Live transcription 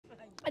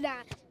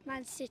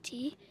Man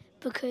City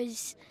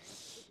because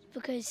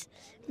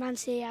Man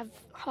City have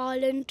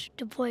Haaland,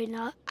 De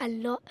Bruyne,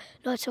 and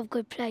lots of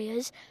good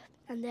players,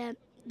 and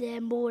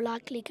they're more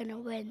likely going to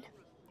win.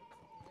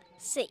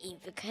 City,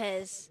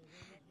 because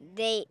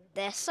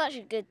they're such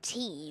a good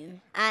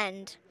team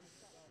and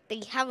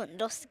they haven't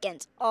lost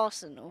against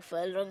Arsenal for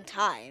a long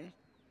time.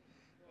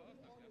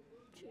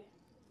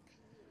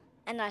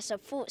 And I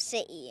support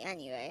City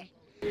anyway.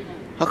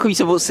 How come you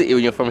support City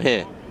when you're from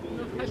here?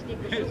 I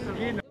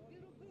don't know.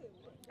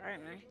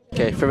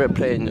 Okay, favourite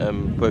player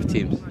in both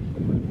teams?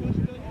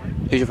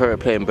 Who's your favourite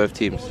player in both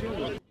teams?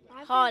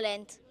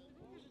 Haaland.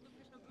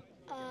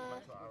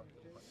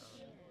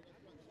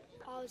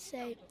 I'll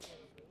say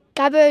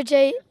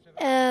Gabriel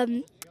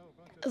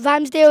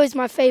Ramsdale is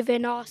my favourite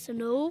in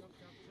Arsenal,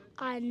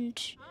 and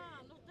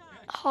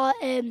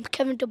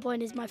Kevin De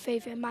Bruyne is my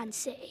favourite in Man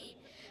City.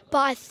 But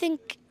I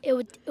think it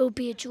would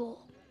be a draw.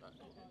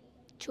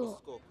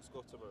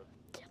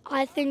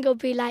 I think it'll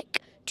be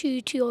like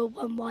 2-2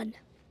 or 1-1.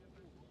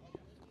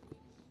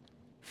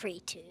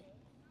 3-2.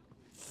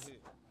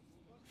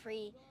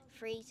 3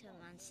 to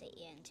Man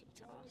City and 2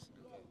 to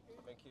Arsenal.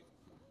 Thank you.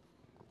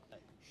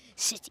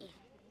 City.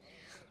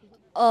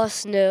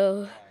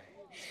 Arsenal,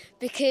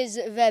 because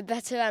they're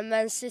better than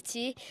Man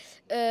City.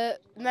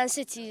 Man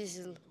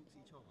City's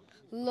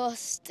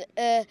lost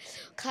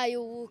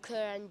Kyle Walker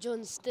and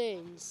John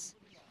Stones.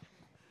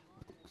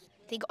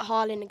 They got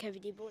Haaland and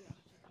Kevin De Bruyne.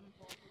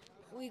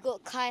 We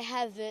got Kai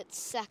Havertz,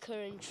 Saka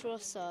and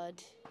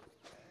Trossard,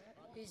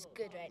 who's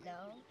good right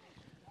now.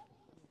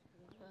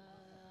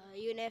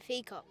 You in the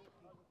FA Cup?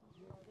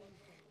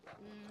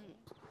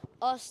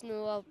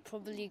 Arsenal are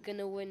probably going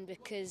to win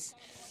because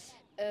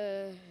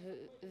Pep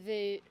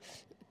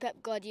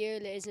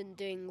Guardiola isn't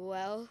doing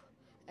well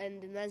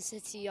and Man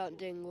City aren't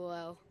doing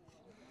well.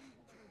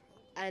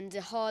 And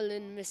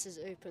Haaland misses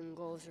open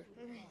goals.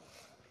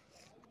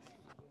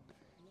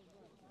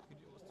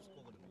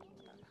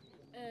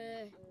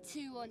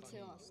 2-1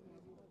 to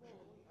Arsenal.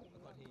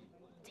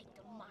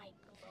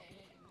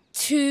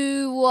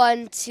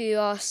 2-1 to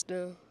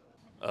Arsenal.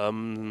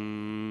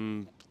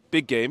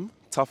 Big game,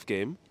 tough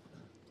game,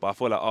 but I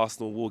feel like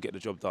Arsenal will get the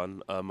job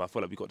done. I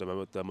feel like we've got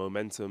the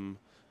momentum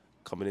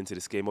coming into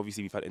this game.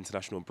 Obviously, we've had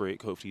international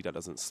break. Hopefully, that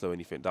doesn't slow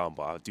anything down,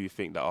 but I do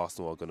think that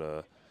Arsenal are going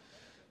to...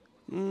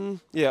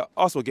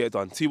 Arsenal get it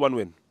done. 2-1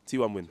 win.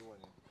 2-1 win.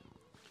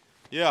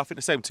 Yeah, I think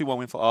the same 2-1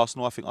 win for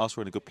Arsenal. I think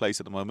Arsenal are in a good place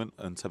at the moment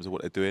in terms of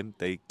what they're doing.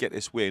 They get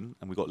this win,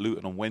 and we got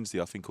Luton on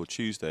Wednesday, I think, or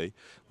Tuesday.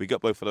 We got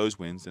both of those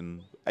wins,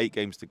 and 8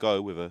 games to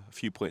go with a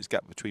few points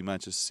gap between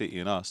Manchester City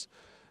and us.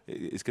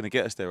 It's going to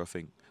get us there, I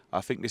think.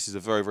 I think this is a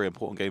very, very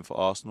important game for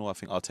Arsenal. I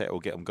think Arteta will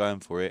get them going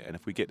for it, and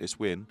if we get this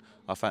win,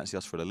 I fancy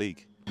us for the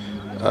league.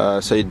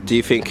 So do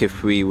you think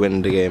if we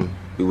win the game,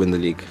 we win the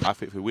league? I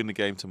think if we win the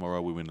game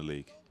tomorrow, we win the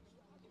league.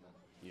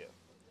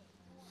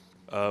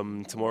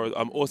 Tomorrow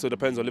also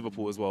depends on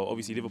Liverpool as well.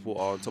 Obviously, Liverpool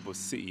are on top of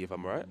City, if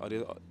I'm right.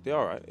 They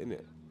are right, isn't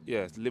it?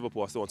 Yeah,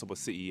 Liverpool are still on top of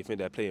City. I think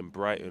they're playing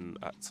Brighton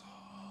at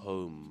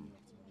home.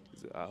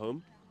 Is it at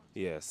home?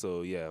 Yeah,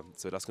 so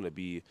that's going to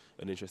be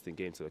an interesting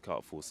game to look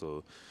out for.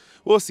 So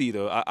we'll see,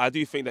 though. I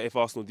do think that if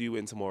Arsenal do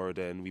win tomorrow,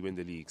 then we win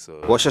the league.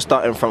 So What's your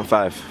starting front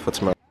five for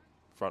tomorrow?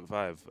 Front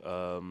five.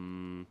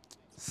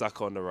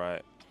 Saka on the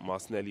right,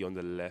 Martinelli on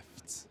the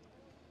left.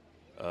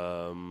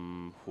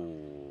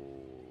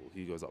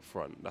 Who goes up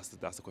front? That's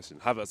the question.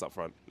 Havertz up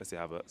front. Let's say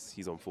Havertz.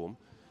 He's on form.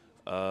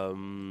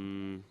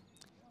 And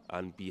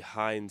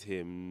behind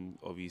him,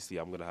 obviously,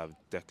 I'm gonna have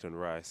Declan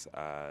Rice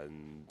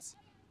and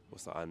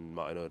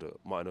Martin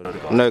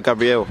Odegaard. No,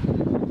 Gabriel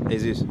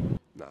Jesus.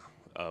 Nah.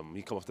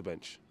 He come off the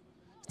bench.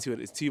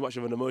 It's too much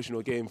of an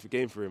emotional game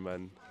for him,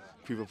 man.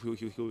 He'll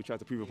try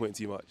to prove a point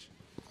too much.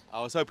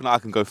 I was hoping that I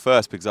can go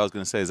first because I was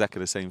going to say exactly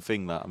the same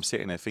thing. That I'm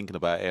sitting there thinking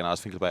about it, and I was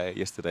thinking about it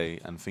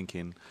yesterday and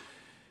thinking,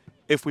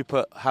 if we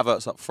put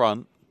Havertz up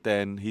front,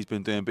 then he's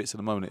been doing bits at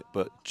the moment.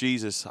 But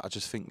Jesus, I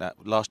just think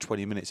that last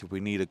 20 minutes, if we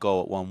need a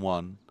goal at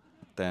 1-1,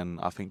 then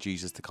I think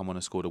Jesus to come on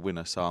and score the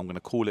winner. So I'm going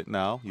to call it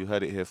now. You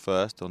heard it here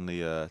first on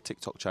the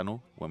TikTok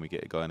channel when we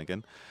get it going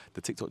again.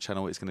 The TikTok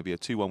channel is going to be a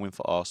 2-1 win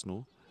for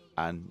Arsenal,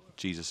 and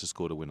Jesus to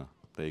score the winner.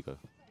 There you go.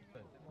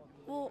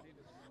 Well,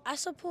 I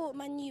support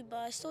Man U, but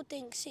I still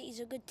think City's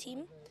a good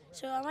team.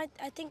 So I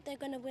think they're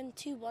going to win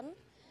 2-1.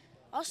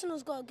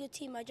 Arsenal's got a good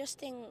team. I just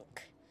think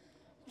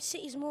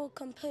City's more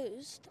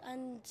composed,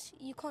 and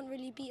you can't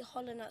really beat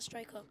Haaland at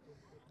striker.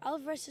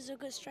 Alvarez is a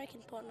good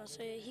striking partner,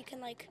 so he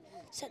can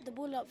set the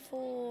ball up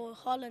for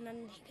Haaland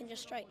and he can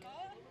just strike.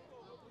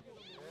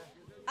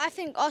 I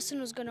think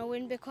Arsenal's going to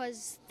win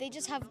because they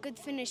just have good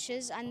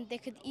finishes and they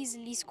could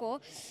easily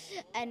score.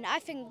 And I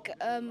think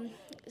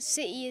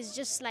City is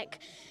just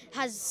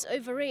has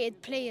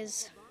overrated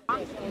players.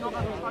 Like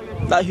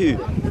who?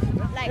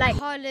 Like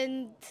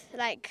Haaland,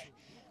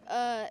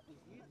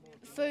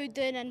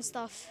 Foden and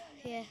stuff,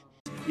 yeah.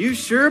 You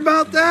sure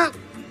about that?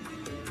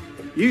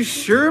 You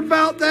sure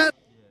about that?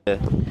 Yeah,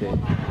 okay.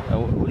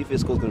 What do you think the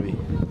score's going to be?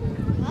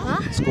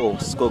 Huh? Score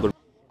going to be?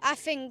 I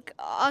think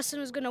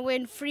Arsenal's going to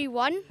win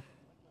 3-1.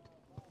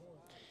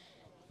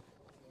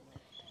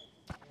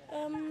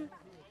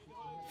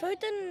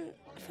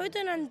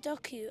 Foden and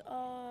Doku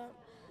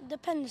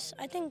depends.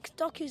 I think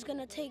Doku's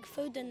gonna take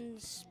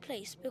Foden's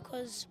place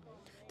because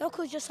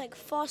Doku's just like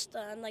faster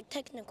and like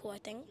technical. I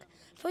think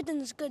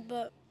Foden's good,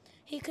 but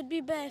he could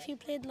be better if he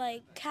played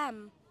like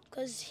Cam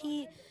because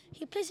he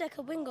plays like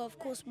a winger, of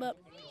course, but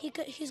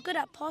he's good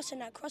at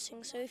passing, at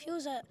crossing. So if he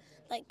was at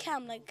like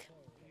Cam, like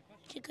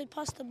he could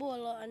pass the ball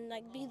a lot and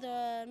like be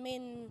the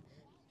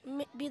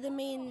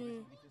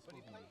main.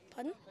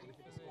 Pardon?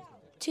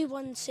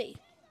 2-1 City.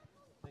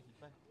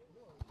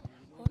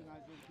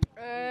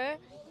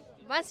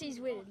 Man City's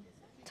winning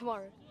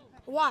tomorrow.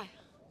 Why?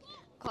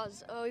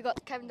 Because we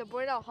got Kevin De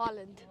Bruyne or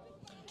Haaland.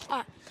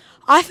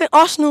 I think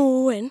Arsenal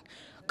will win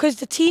because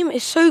the team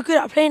is so good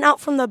at playing out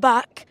from the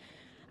back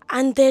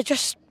and they're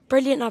just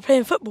brilliant at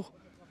playing football.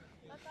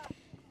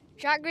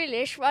 Jack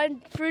Grealish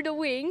ran through the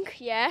wing,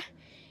 yeah.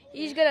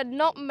 He's going to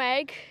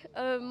nutmeg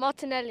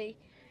Martinelli.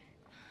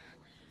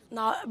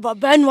 No, but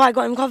Ben White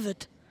got him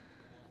covered.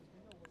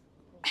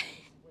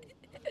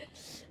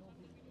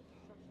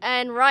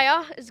 And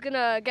Raya is going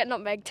to get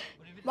nutmegged.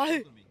 By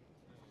who?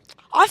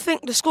 I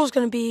think the score's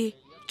going to be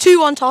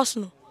 2-1 to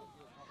Arsenal.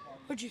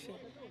 What do you think?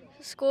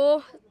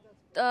 Score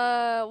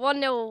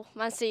 1-0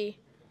 Man City.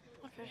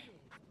 Okay.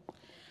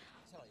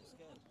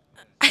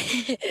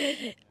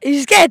 Are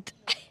you scared?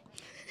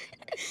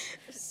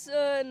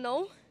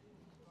 No.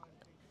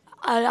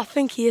 I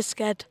think he is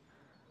scared.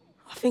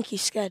 I think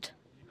he's scared.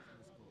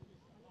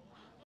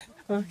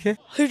 Okay.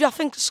 Who do I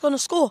think is going to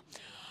score?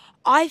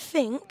 I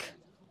think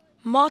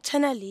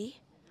Martinelli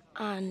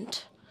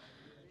and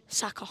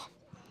Saka.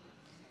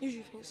 Who do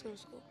you think is going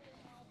to score?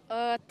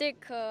 I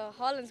think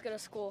Haaland's going to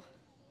score.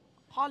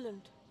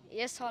 Haaland?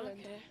 Yes, Haaland.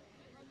 Okay.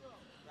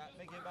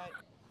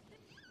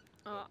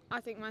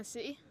 I think Man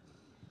City.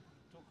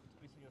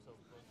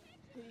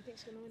 Who do you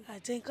think's going to win? I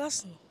think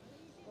Arsenal.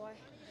 Why?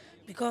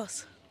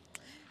 Because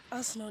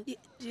Arsenal,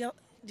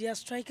 their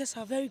strikers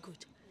are very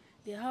good.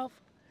 They have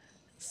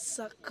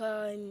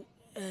Saka and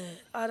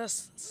other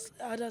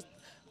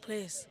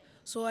players.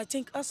 So I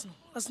think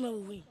Arsenal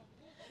will win.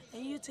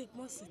 And you take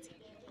Man City.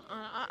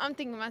 I'm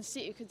thinking Man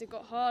City because they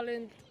got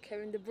Haaland,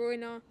 Kevin De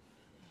Bruyne,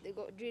 they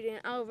got Julian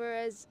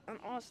Alvarez, and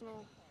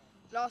Arsenal.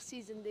 Last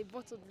season they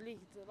bottled the league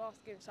to the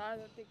last game, so I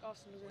don't think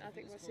Arsenal will win. I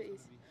think Man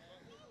City's.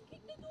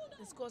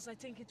 Of course, I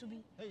think it will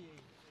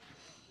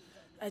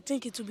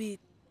be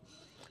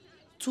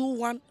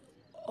 2-1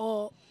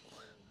 or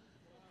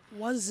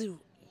 1-0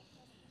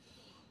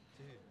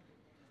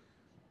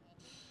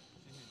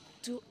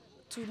 to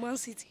Man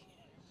City.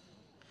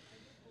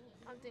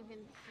 I'm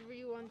thinking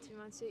 3-1 to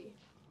Man City.